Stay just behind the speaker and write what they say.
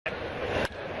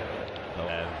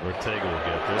And Ortega will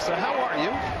get there. So how are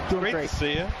you? Doing great. To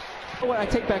see you. Well, I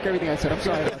take back everything I said. I'm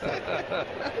sorry about that.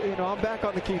 I'm back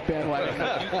on the Keith bandwagon.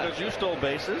 Because you stole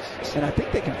bases. And I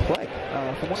think they can play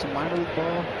from some minor league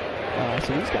ball.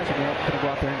 So these guys are going to go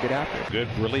out there and get after it. Good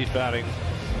relief outing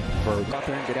for out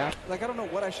there and get after. Like, I don't know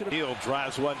what I should have. McNeil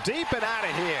drives one deep and out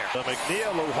of here. The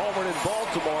McNeil who homered in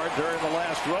Baltimore during the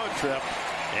last road trip.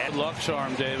 And luck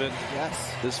charm, David.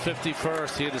 Yes. His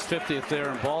 51st. He had his 50th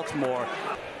there in Baltimore.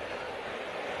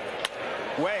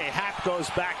 Happ goes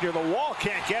back near the wall,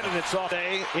 can't get it. It's off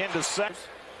day into second.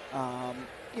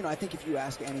 I think if you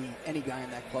ask any guy in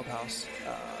that clubhouse,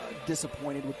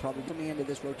 disappointed would probably put me into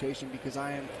this rotation because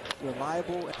I am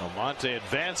reliable. Almonte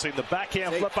advancing the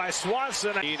backhand flip by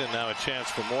Swanson. And now a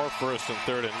chance for more first and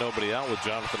third and nobody out with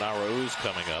Jonathan Arauz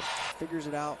coming up. Figures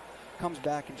it out, comes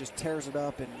back and just tears it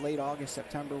up in late August,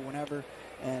 September, whenever,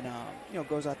 and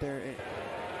goes out there.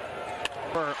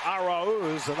 For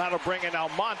Arauz, and that'll bring in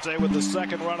Almonte with the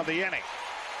second run of the inning.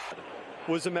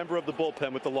 Was a member of the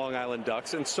bullpen with the Long Island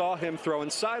Ducks and saw him throwing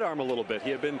sidearm a little bit. He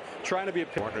had been trying to be a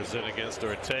corners in against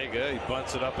Ortega. He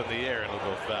bunts it up in the air and it'll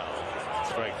go foul.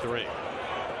 Strike three.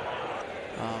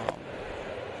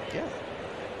 Yeah.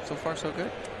 So far, so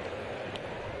good.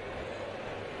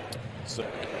 So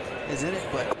is in it,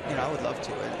 but I would love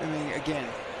to. I mean, again,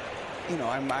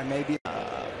 I may be,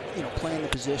 playing the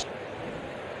position.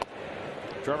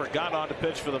 Trevor got on to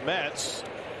pitch for the Mets.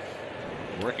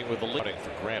 Working with the leading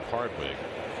for Grant Hardwick.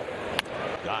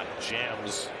 Got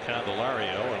jams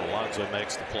Candelario, and Alonso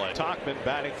makes the play. Tauchman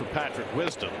batting for Patrick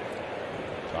Wisdom.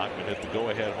 Tauchman hit the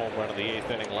go-ahead home run in the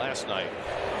 8th inning last night.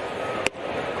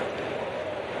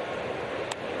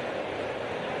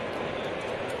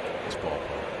 It's ball.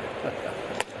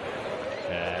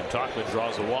 And Tauchman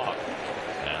draws a walk.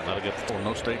 And that'll get the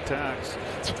no state tax.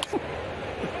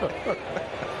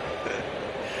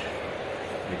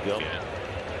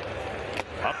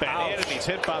 Up and in, and he's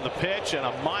hit by the pitch, and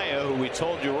Amaya, who we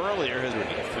told you earlier, has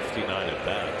 59 at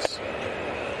bats.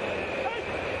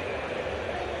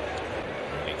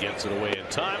 And he gets it away in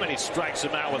time, and he strikes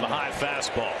him out with a high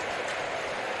fastball.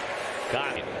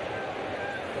 Got him.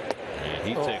 And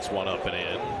he takes one up and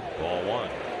in. Ball one.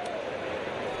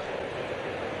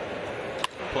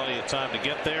 Plenty of time to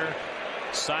get there.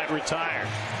 Side retired.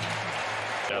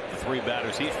 Got the three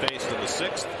batters he faced in the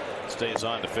 6th. Stays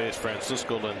on to face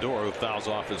Francisco Lindor, who fouls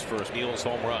off his first Neal's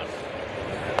home run.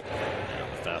 And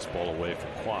the fastball away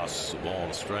from Quas, a ball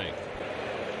and a strike.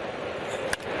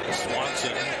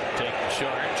 Swanson taking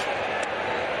charge.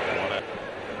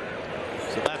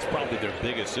 So that's probably their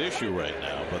biggest issue right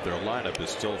now, but their lineup is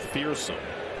still fearsome,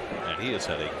 and he has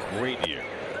had a great year.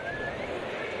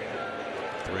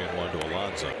 3-1 to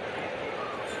Alonso.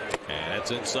 And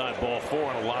it's inside ball 4,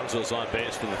 and Alonso's on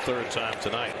base for the 3rd time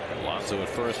tonight. Alonso at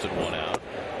first and 1 out.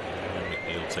 And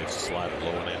McNeil takes a slide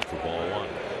low and in for ball 1.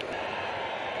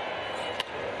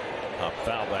 Up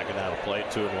foul backing out of play.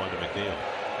 2-1 to McNeil.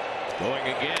 Going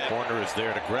again. Corner is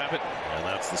there to grab it, and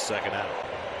that's the second out.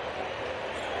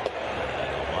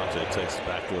 And Almonte takes it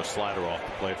back to a slider off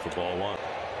the plate for ball 1.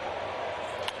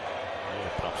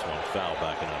 And pops one foul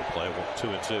backing out of play.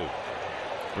 2-2.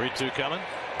 3-2 coming.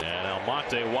 And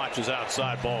Almonte watches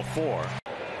outside ball 4.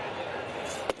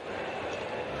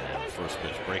 And the first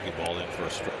pitch breaking ball in for a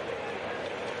strike.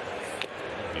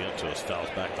 Vientos fouls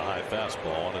back the high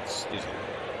fastball, and it's easy.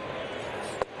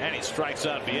 And he strikes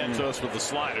out Vientos with the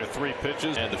slider. 3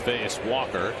 pitches and to face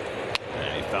Walker.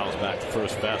 And he fouls back the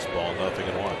first fastball,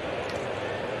 0-1.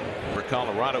 For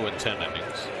Colorado in 10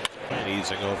 innings. And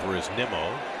easing over is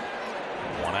Nimmo.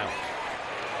 1 out.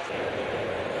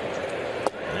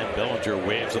 And Bellinger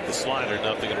waves at the slider,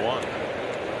 0-1.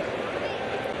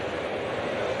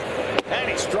 And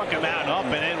he struck him out up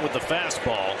and in with the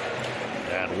fastball.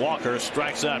 And Walker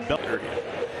strikes out Bellinger.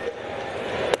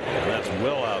 And that's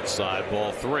well outside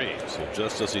ball 3. So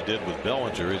just as he did with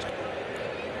Bellinger, he's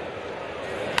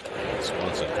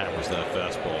Swanson hammers that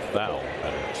fastball foul.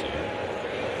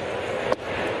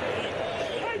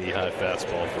 Knee-high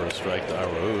fastball for a strike to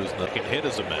Arauz. Nothing hit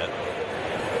as a Met.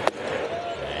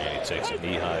 Takes a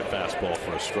knee-high fastball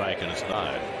for a strike, and it's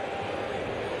 9.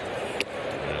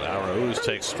 And Arauz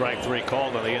takes strike 3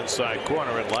 called on the inside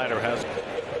corner, and Leiter has.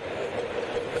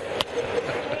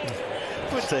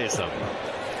 Let me tell you something.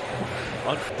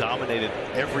 Dominated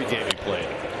every game he played.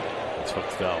 It's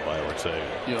hooked foul by Ortega.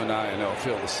 You and I know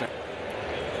feel the same.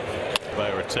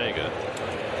 By Ortega,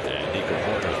 and Nico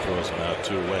Horner throws him out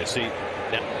 2 away. See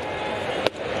now,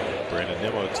 Brandon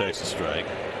Nimmo takes a strike.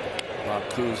 Bob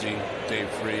Cousy, Dave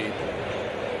Freed.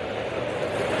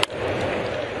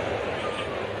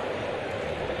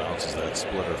 Bounces that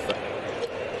splitter.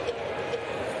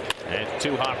 And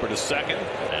two hopper to second.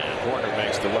 And Horner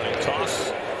makes the running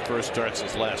toss. First start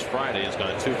since last Friday. Has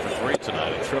gone 2 for 3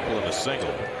 tonight. A triple and a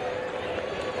single.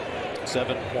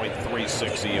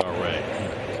 7.36 ERA.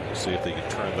 We'll see if they can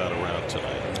turn that around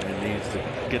tonight. He needs to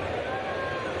get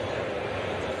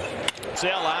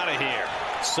Sail out of here.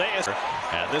 Sayers.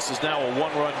 And this is now a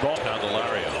one-run ball.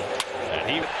 Candelario.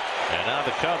 And now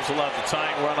the Cubs will have the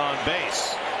tying run on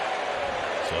base.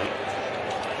 So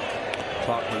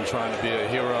Tauchman trying to be a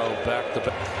hero back to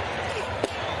back.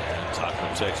 And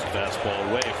Tauchman takes the fastball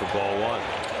away for ball one.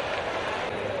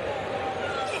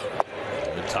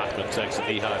 And Tauchman takes a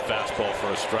knee-high fastball for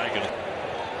a strike. And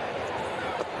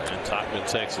Tauchman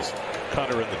takes his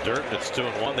cutter in the dirt. It's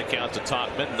 2-1. The count to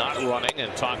Tauchman, not running,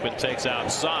 and Tauchman takes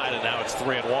outside, and now it's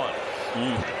 3-1.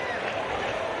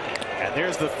 And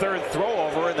there's the third throw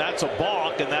over, and that's a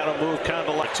balk, and that'll move kind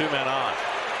of like 2 men on.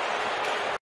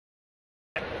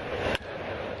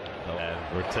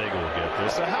 And Ortega will get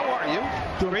this. So how are you?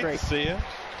 Doing great. To see you.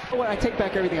 Well, I take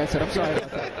back everything I said. I'm sorry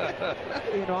about that.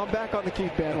 I'm back on the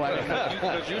Keith bandwagon.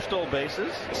 Because you stole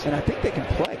bases. And I think they can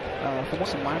play from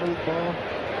some minor league ball.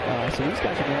 So these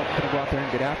guys are going to go out there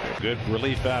and get after it. Good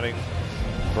relief outing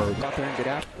for out there and get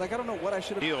after. Like, I don't know what I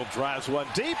should have. McNeil drives one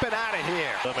deep and out of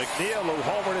here. The McNeil who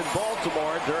homered in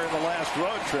Baltimore during the last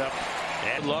road trip.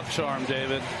 And luck charm,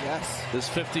 David. Yes. His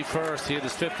 51st. He had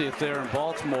his 50th there in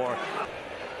Baltimore.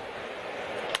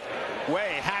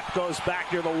 Happ goes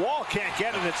back near the wall, can't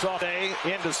get it. It's off day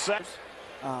into second.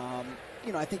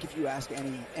 I think if you ask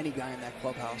any guy in that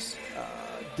clubhouse,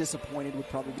 disappointed would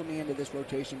probably put me into this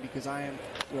rotation because I am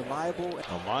reliable.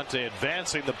 Almonte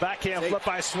advancing the backhand flip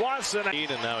by Swanson. And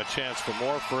now a chance for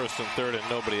more first and third and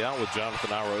nobody out with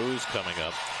Jonathan Arauz coming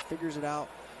up. Figures it out,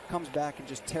 comes back and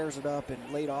just tears it up in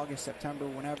late August, September,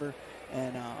 whenever,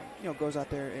 and goes out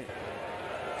there.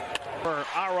 For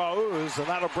Arauz, and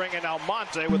that'll bring in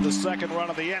Almonte with the second run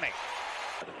of the inning.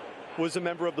 Was a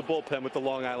member of the bullpen with the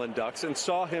Long Island Ducks and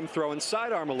saw him throwing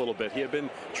sidearm a little bit. He had been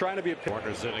trying to be a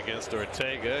Corners in against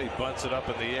Ortega. He bunts it up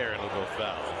in the air and it'll go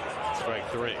foul. Strike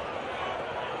 3.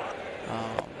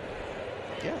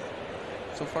 Yeah.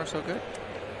 So far, so good.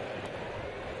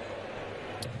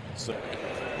 So,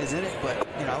 Isn't it? But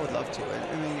I would love to.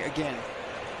 I mean, again,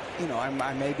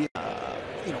 I may be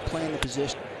playing the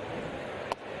position.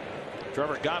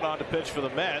 Trevor got on to pitch for the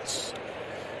Mets.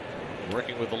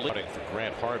 Working with the leading for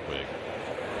Grant Hardwick.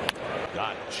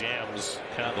 Got jams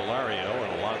Candelario,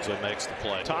 and Alonso makes the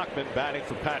play. Tauchman batting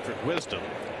for Patrick Wisdom.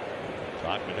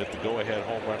 Tauchman hit the go-ahead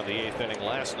home run in the 8th inning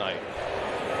last night.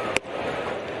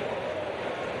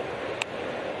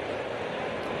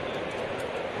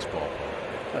 It's ball.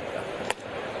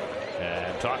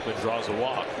 And Tauchman draws a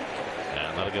walk,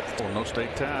 and that'll get the no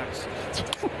state tax.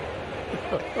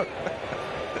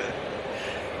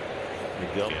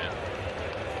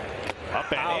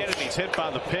 Up and in, and he's hit by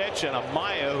the pitch, and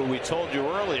Amaya, who we told you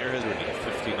earlier, has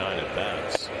 59 at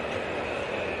bats.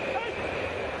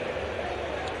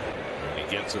 And he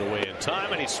gets it away in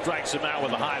time, and he strikes him out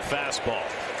with a high fastball.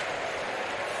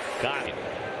 Got him.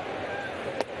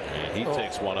 And he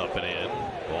takes one up and in.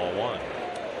 Ball 1.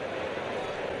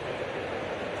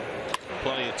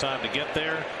 Plenty of time to get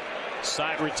there.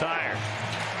 Side retire.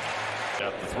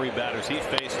 Got the 3 batters he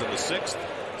faced in the 6th.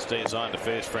 Stays on to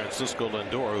face Francisco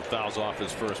Lindor, who fouls off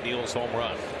his first Neal's home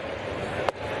run.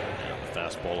 And the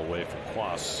fastball away from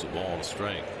Quas, a ball and a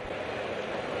strike.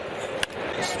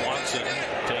 Swanson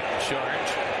taking charge.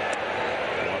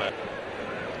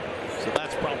 So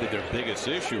that's probably their biggest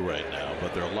issue right now,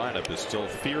 but their lineup is still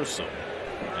fearsome,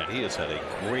 and he has had a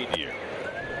great year.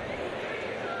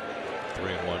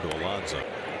 3-1 to Alonso.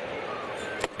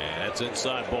 And that's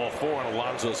inside ball 4, and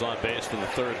Alonso's on base for the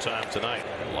 3rd time tonight.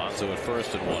 Alonso at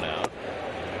first and 1 out.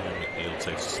 And McNeil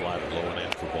takes a slide low and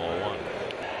in for ball 1.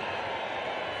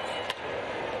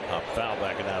 Up foul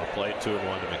backing out of play.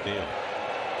 2-1 to McNeil.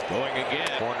 Going again.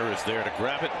 Corner is there to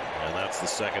grab it, and that's the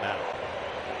 2nd out.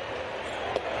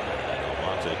 And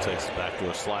Almonte takes it back to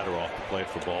a slider off the plate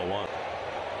for ball 1.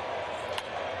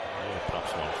 And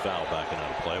pops one foul backing out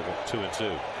of play.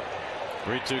 2-2.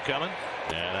 3-2 coming.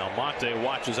 And Almonte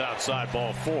watches outside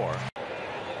ball 4.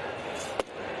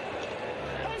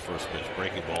 And first pitch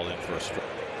breaking ball in for a strike.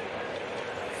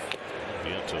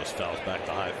 Vientos fouls back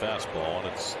the high fastball, and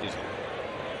it's easy.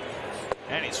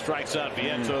 And he strikes out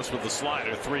Vientos with the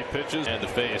slider. 3 pitches and to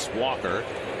face Walker.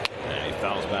 And he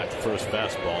fouls back the first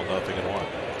fastball, 0-1.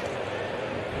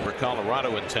 For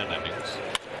Colorado in 10 innings.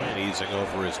 And easing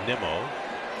over his Nimmo.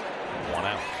 1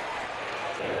 out.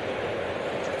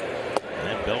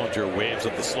 And Bellinger waves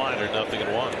at the slider,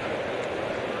 0-1.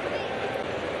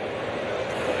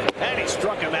 And he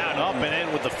struck him out up and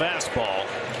in with the fastball.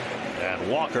 And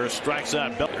Walker strikes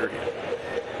out Bellinger.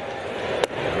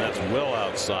 And that's well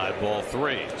outside, ball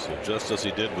 3. So just as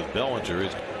he did with Bellinger,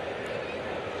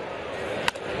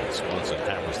 Swanson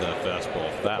hammers that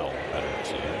fastball foul.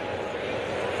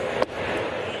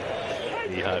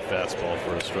 Knee-high fastball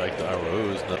for a strike to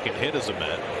Arauz. Nothing hit as a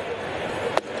Met.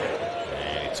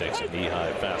 And he takes a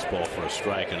knee-high fastball for a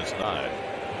strike, and it's not.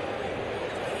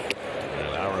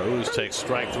 And Arauz takes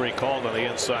strike 3 called on the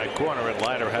inside corner, and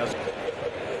Leiter has.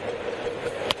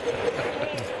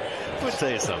 Let me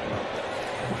tell you something.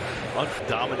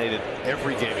 Dominated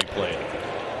every game he played.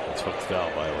 It's hooked foul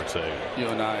by Ortega. You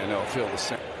and I know feel the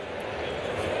same.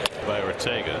 By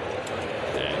Ortega,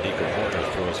 and Nico Horner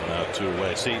throws him out 2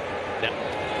 away. See now,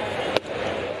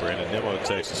 Brandon Nimmo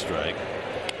takes a strike.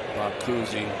 Bob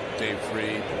Cousy, Dave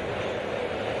Freed.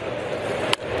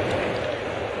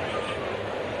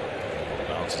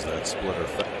 Bounces that splitter.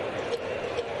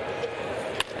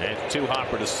 And 2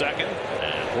 hopper to second,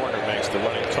 and Horner makes the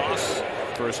running toss.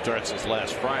 First start since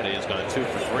last Friday. Has gone 2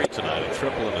 for 3 tonight, a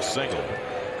triple and a single.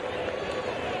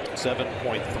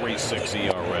 7.36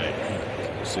 ERA.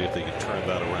 We'll see if they can turn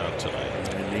that around tonight.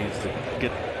 He needs to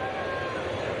get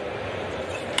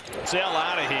Sail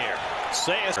out of here.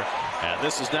 Sayers. And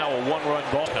this is now a 1-run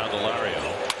ball. Candelario.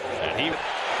 And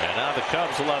now the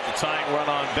Cubs will have the tying run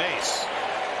on base.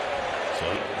 So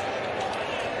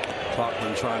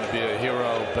Tauchman trying to be a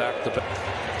hero back to back.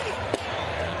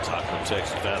 And Tauchman takes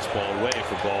the fastball away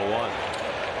for ball 1.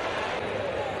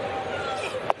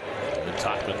 And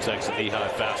Tauchman takes a knee-high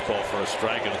fastball for a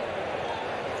strike. And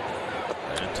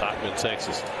Tauchman takes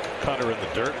his cutter in the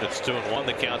dirt. It's 2-1.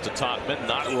 The count to Tauchman,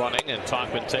 not running, and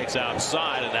Tauchman takes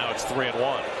outside, and now it's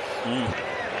 3-1.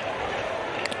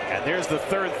 And there's the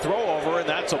third throw over, and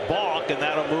that's a balk, and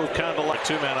that'll move Candelario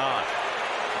 2 men on.